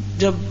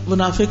جب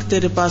منافق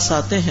تیرے پاس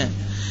آتے ہیں.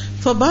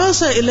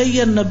 فبعث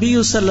الی النبی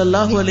صلی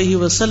اللہ علیہ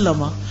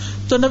وسلم،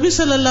 تو نبی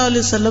صلی اللہ علیہ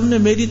وسلم نے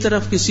میری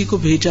طرف کسی کو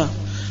بھیجا.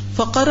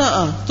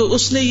 فقرأ، تو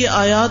اس نے یہ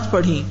آیات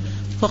پڑھی.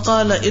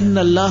 فقال ان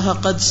اللہ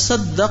قد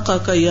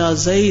صدقک یا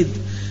زید،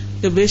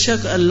 کہ بے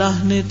شک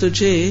اللہ نے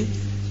تجھے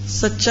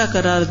سچا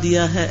قرار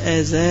دیا ہے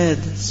اے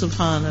زید.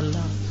 سبحان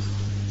اللہ.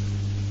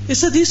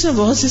 اس حدیث میں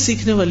بہت سی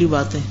سیکھنے والی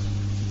باتیں.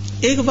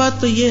 ایک بات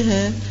تو یہ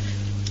ہے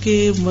کہ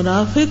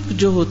منافق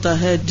جو ہوتا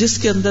ہے، جس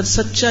کے اندر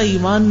سچا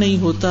ایمان نہیں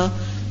ہوتا،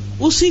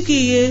 اسی کی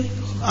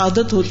یہ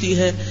عادت ہوتی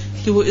ہے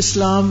کہ وہ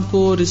اسلام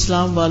کو اور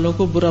اسلام والوں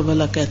کو برا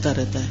بھلا کہتا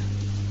رہتا ہے.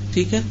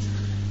 ٹھیک ہے،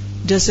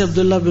 جیسے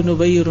عبداللہ بن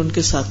ابی اور ان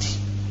کے ساتھی،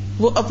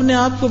 وہ اپنے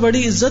آپ کو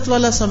بڑی عزت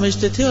والا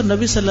سمجھتے تھے اور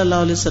نبی صلی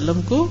اللہ علیہ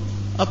وسلم کو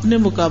اپنے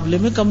مقابلے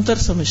میں کمتر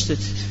سمجھتے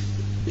تھے.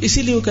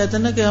 اسی لیے وہ کہتے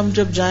ہیں نا کہ ہم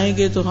جب جائیں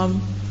گے تو ہم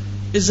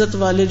عزت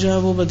والے جو ہیں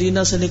وہ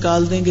مدینہ سے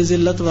نکال دیں گے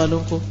ذلت والوں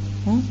کو،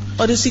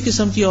 اور اسی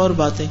قسم کی اور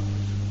باتیں.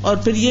 اور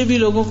پھر یہ بھی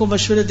لوگوں کو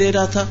مشورے دے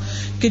رہا تھا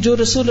کہ جو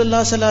رسول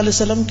اللہ صلی اللہ علیہ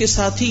وسلم کے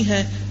ساتھی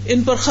ہیں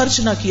ان پر خرچ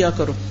نہ کیا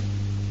کرو.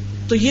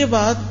 تو یہ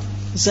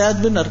بات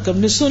زید بن ارقم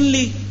نے سن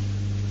لی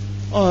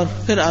اور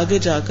پھر آگے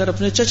جا کر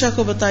اپنے چچا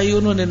کو بتائی،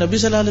 انہوں نے نبی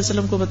صلی اللہ علیہ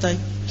وسلم کو بتائی.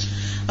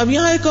 اب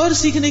یہاں ایک اور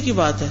سیکھنے کی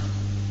بات ہے،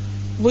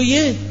 وہ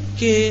یہ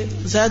کہ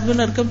زید بن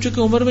ارقم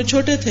چونکہ عمر میں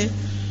چھوٹے تھے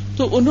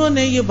تو انہوں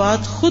نے یہ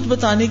بات خود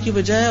بتانے کی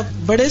بجائے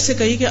بڑے سے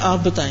کہی کہ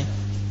آپ بتائیں.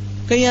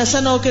 کہیں ایسا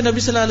نہ ہو کہ نبی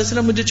صلی اللہ علیہ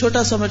وسلم مجھے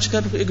چھوٹا سمجھ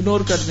کر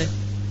اگنور کر دیں.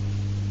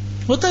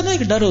 ہوتا ہے نا،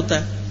 ایک ڈر ہوتا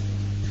ہے.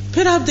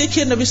 پھر آپ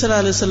دیکھیے نبی صلی اللہ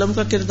علیہ وسلم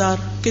کا کردار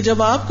کہ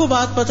جب آپ کو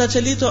بات پتہ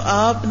چلی تو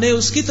آپ نے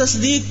اس کی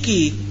تصدیق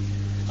کی.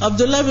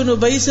 عبداللہ بن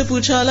ابی سے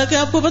پوچھا، حالانکہ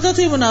آپ کو پتا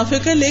تھا یہ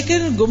منافق ہے،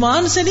 لیکن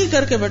گمان سے نہیں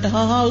کر کے بیٹھا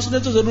ہاں اس نے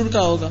تو ضرور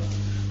کہا ہوگا،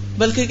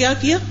 بلکہ کیا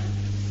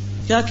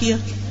کیا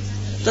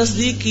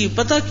تصدیق کی،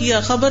 پتہ کیا،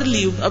 خبر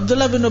لی.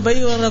 عبداللہ بن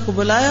ابی وغیرہ کو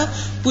بلایا،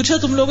 پوچھا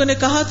تم لوگوں نے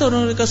کہا تھا؟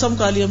 انہوں نے قسم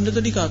کھا لی ہم نے تو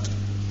نہیں کہا تھا.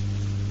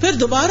 پھر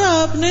دوبارہ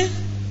آپ نے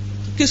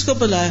کس کو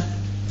بلایا؟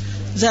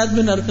 زید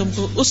بن ارقم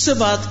کو. اس سے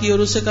بات کی اور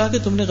اس سے کہا کہ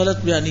تم نے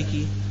غلط بیانی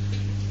کی،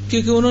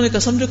 کیونکہ انہوں نے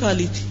قسم جو کھا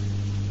لی تھی.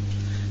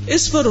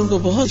 اس پر ان کو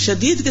بہت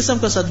شدید قسم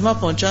کا صدمہ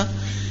پہنچا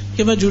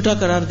کہ میں جھوٹا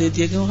قرار دے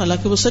دیا گیا،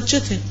 حالانکہ وہ سچے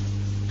تھے.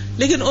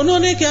 لیکن انہوں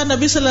نے کیا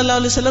نبی صلی اللہ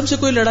علیہ وسلم سے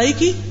کوئی لڑائی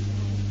کی،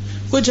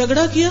 کوئی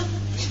جھگڑا کیا،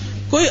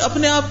 کوئی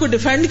اپنے آپ کو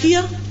ڈیفینڈ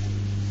کیا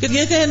کہ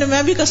یہ کہ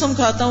میں بھی قسم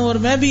کھاتا ہوں اور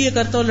میں بھی یہ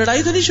کرتا ہوں؟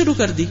 لڑائی تو نہیں شروع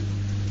کر دی،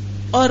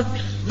 اور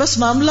بس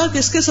معاملہ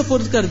کس کے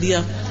سپرد کر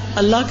دیا؟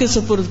 اللہ کے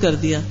سپرد کر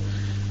دیا.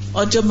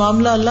 اور جب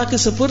معاملہ اللہ کے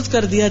سپرد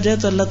کر دیا جائے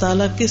تو اللہ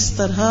تعالیٰ کس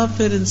طرح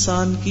پھر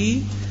انسان کی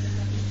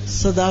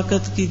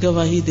صداقت کی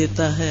گواہی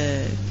دیتا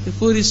ہے کہ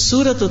پوری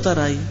صورت اتر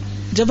آئی.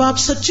 جب آپ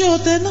سچے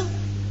ہوتے ہیں نا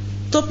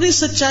تو اپنی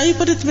سچائی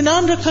پر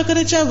اطمینان رکھا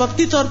کرے، چاہے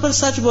وقتی طور پر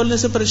سچ بولنے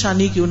سے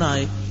پریشانی کیوں نہ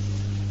آئے،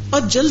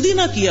 اور جلدی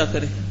نہ کیا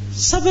کرے،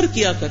 صبر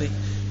کیا کرے.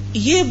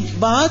 یہ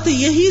بات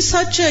یہی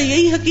سچ ہے،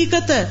 یہی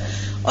حقیقت ہے،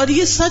 اور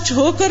یہ سچ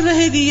ہو کر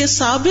رہے گی، یہ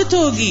ثابت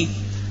ہوگی.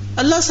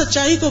 اللہ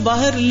سچائی کو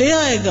باہر لے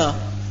آئے گا.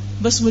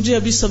 بس مجھے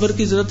ابھی صبر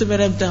کی ضرورت ہے،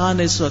 میرا امتحان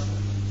ہے اس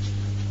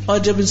وقت. اور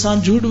جب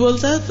انسان جھوٹ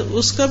بولتا ہے تو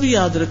اس کا بھی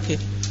یاد رکھے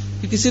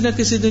کہ کسی نہ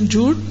کسی دن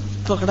جھوٹ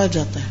پکڑا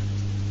جاتا ہے.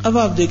 اب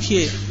آپ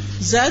دیکھیے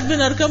زید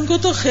بن ارقم کو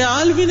تو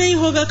خیال بھی نہیں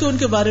ہوگا کہ ان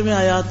کے بارے میں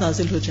آیات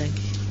نازل ہو جائیں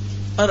گی،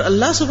 اور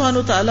اللہ سبحانہ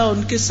و تعالیٰ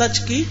ان کے سچ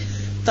کی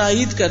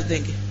تائید کر دیں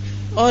گے.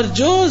 اور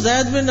جو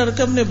زید بن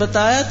ارقم نے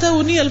بتایا تھا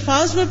انہی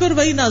الفاظ میں پھر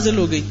وہی نازل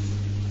ہو گئی،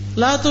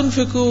 لا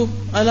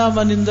تنفقوا علی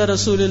من عند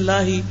رسول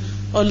اللہ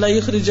اور لا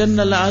یخرجن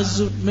العز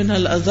منها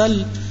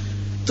الاذل.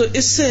 تو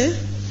اس سے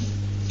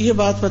یہ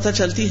بات پتہ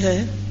چلتی ہے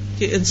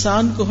کہ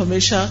انسان کو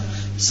ہمیشہ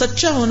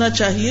سچا ہونا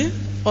چاہیے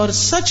اور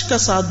سچ کا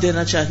ساتھ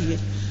دینا چاہیے.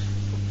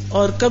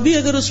 اور کبھی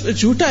اگر اس پہ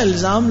جھوٹا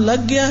الزام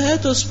لگ گیا ہے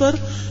تو اس پر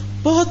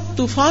بہت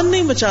طوفان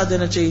نہیں مچا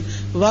دینا چاہیے.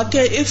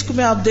 واقعہ عفق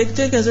میں آپ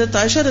دیکھتے ہیں کہ حضرت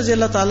عائشہ رضی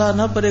اللہ تعالیٰ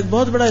عنہ پر ایک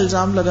بہت بڑا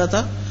الزام لگا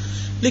تھا،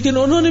 لیکن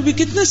انہوں نے بھی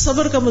کتنے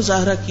صبر کا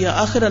مظاہرہ کیا.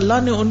 آخر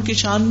اللہ نے ان کی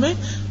شان میں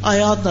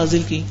آیات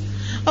نازل کی.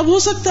 اب ہو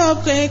سکتا ہے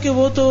آپ کہیں کہ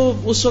وہ تو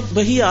اس وقت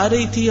وحی آ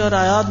رہی تھی اور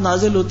آیات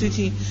نازل ہوتی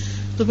تھی،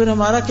 تو پھر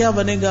ہمارا کیا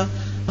بنے گا؟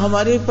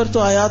 ہمارے پر تو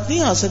آیات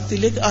نہیں آ سکتی.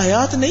 لیکن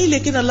آیات نہیں،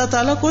 لیکن اللہ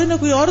تعالیٰ کوئی نہ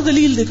کوئی اور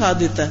دلیل دکھا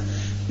دیتا ہے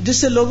جس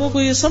سے لوگوں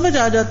کو یہ سمجھ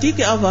آ جاتی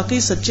کہ آپ واقعی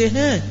سچے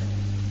ہیں.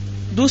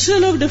 دوسرے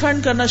لوگ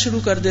ڈیفینڈ کرنا شروع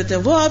کر دیتے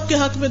ہیں، وہ آپ کے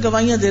حق میں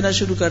گواہیاں دینا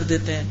شروع کر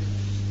دیتے ہیں.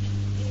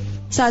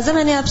 سازا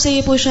میں نے آپ سے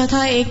یہ پوچھنا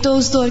تھا، ایک تو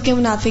اس دور کے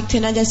منافق تھے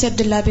نا، جیسے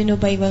عبداللہ بن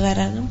ابی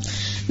وغیرہ نا،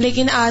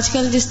 لیکن آج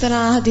کل جس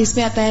طرح حدیث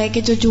میں آتا ہے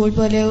کہ جو جھوٹ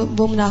بولے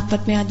وہ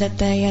منافقت میں آ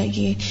جاتا ہے،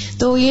 یا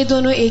تو یہ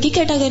دونوں ایک ہی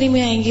کیٹیگری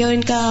میں آئیں گے، اور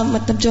ان کا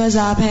مطلب جو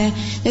عذاب ہے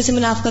جیسے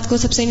منافقت کو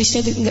سب سے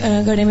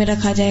نچلے گڑے میں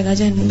رکھا جائے گا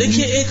جہنم میں.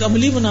 دیکھیے ایک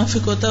عملی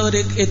منافق ہوتا ہے اور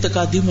ایک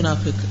اعتقادی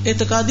منافق.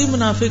 اعتقادی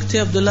منافق تھے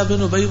عبداللہ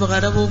بن ابی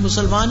وغیرہ، وہ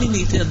مسلمان ہی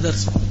نہیں تھے اندر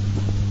سے.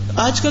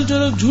 آج کل جو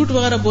لوگ جھوٹ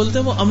وغیرہ بولتے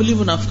ہیں وہ عملی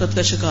منافقت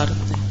کا شکار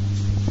ہوتے ہیں.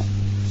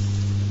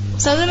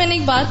 سر میں نے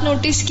ایک بات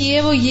نوٹس کی ہے،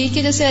 وہ یہ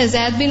کہ جیسے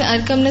زید بن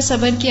ارقم نے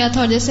صبر کیا تھا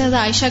اور جیسے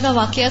عائشہ کا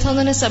واقعہ تھا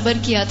انہوں نے صبر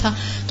کیا تھا،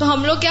 تو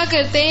ہم لوگ کیا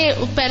کرتے ہیں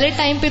پہلے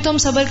ٹائم پہ تو ہم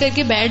صبر کر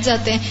کے بیٹھ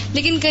جاتے ہیں،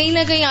 لیکن کہیں نہ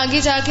کہیں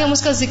آگے جا کے ہم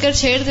اس کا ذکر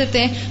چھیڑ دیتے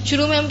ہیں.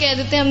 شروع میں ہم کہہ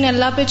دیتے ہیں ہم نے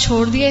اللہ پہ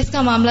چھوڑ دیا اس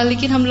کا معاملہ،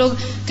 لیکن ہم لوگ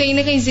کہیں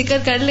نہ کہیں ذکر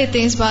کر لیتے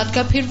ہیں اس بات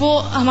کا، پھر وہ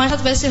ہمارے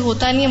ساتھ ویسے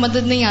ہوتا نہیں ہے،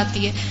 مدد نہیں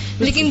آتی ہے.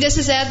 لیکن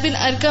جیسے زید بن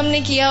ارقم نے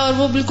کیا اور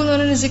وہ بالکل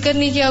انہوں نے ذکر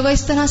نہیں کیا ہوگا،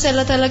 اس طرح سے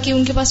اللہ تعالیٰ کی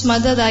ان کے پاس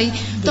مدد آئی،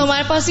 تو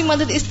ہمارے پاس بھی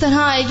مدد اس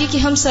طرح آئے گی کہ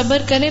ہم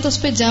صبر کریں تو اس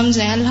پہ جم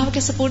جائیں. اللہ کے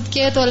سپورٹ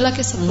کیا ہے تو اللہ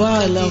کے سپورٹ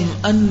وَاعْلَمْ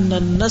أَنَّ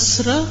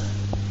النَّصْرَ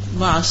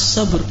مَعَ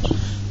الصَّبْرِ،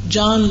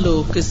 جان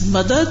لو کہ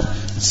مدد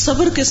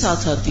صبر کے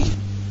ساتھ آتی ہے.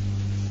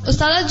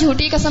 استاد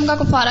جھوٹی قسم کا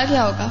کفارہ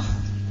کیا ہوگا؟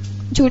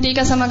 جھوٹی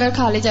قسم اگر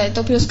کھا لی جائے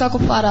تو پھر اس کا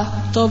کفارہ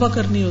توبہ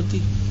کرنی ہوتی.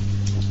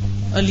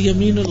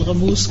 الیمین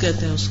الغموس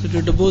کہتے ہیں اس کو، جو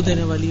ڈبو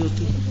دینے والی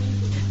ہوتی ہے.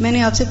 میں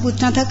نے آپ سے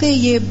پوچھنا تھا کہ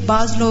یہ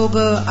بعض لوگ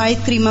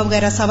آیت کریمہ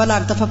وغیرہ 1.25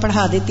 لاکھ دفعہ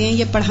پڑھا دیتے ہیں،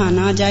 یہ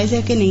پڑھانا جائز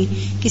ہے کہ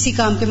نہیں کسی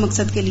کام کے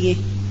مقصد کے لیے؟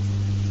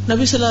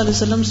 نبی صلی اللہ علیہ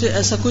وسلم سے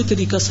ایسا کوئی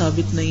طریقہ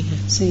ثابت نہیں ہے.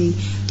 صحیح.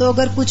 تو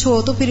اگر کچھ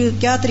ہو تو پھر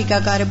کیا طریقہ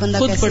کار ہے بندہ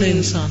خود کیسے پڑھے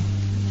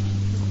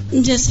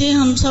انسان؟ جیسے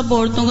ہم سب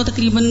عورتوں کو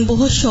تقریباً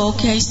بہت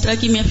شوق ہے اس طرح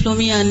کی محفلوں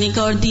میں آنے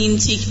کا اور دین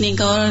سیکھنے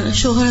کا، اور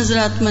شوہر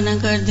حضرات منع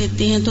کر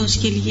دیتے ہیں، تو اس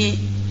کے لیے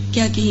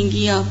کیا کہیں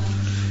گی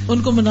آپ؟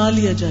 ان کو منا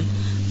لیا جائے.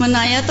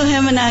 منایا تو ہے،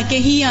 منا کے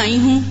ہی آئی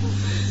ہوں.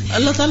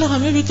 اللہ تعالیٰ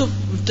ہمیں بھی تو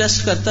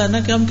ٹیسٹ کرتا ہے نا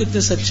کہ ہم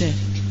کتنے سچے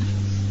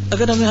ہیں.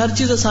 اگر ہمیں ہر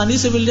چیز آسانی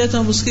سے مل جائے تو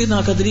ہم اس کی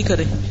ناقدری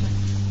کریں.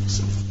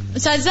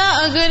 سازا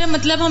اگر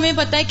مطلب ہمیں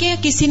پتا ہے کہ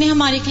کسی نے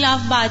ہمارے خلاف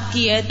بات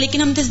کی ہے،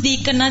 لیکن ہم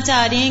تصدیق کرنا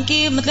چاہ رہے ہیں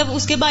کہ مطلب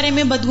اس کے بارے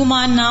میں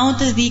بدگمان نہ ہو،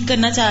 تصدیق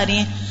کرنا چاہ رہے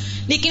ہیں،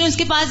 لیکن اس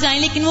کے پاس جائیں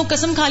لیکن وہ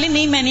قسم کھا لے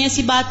نہیں میں نے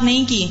ایسی بات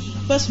نہیں کی،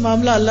 بس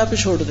معاملہ اللہ پہ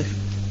چھوڑ دے،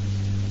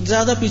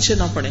 زیادہ پیچھے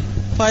نہ پڑے،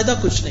 فائدہ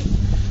کچھ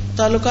نہیں،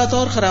 تعلقات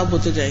اور خراب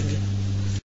ہوتے جائیں گے.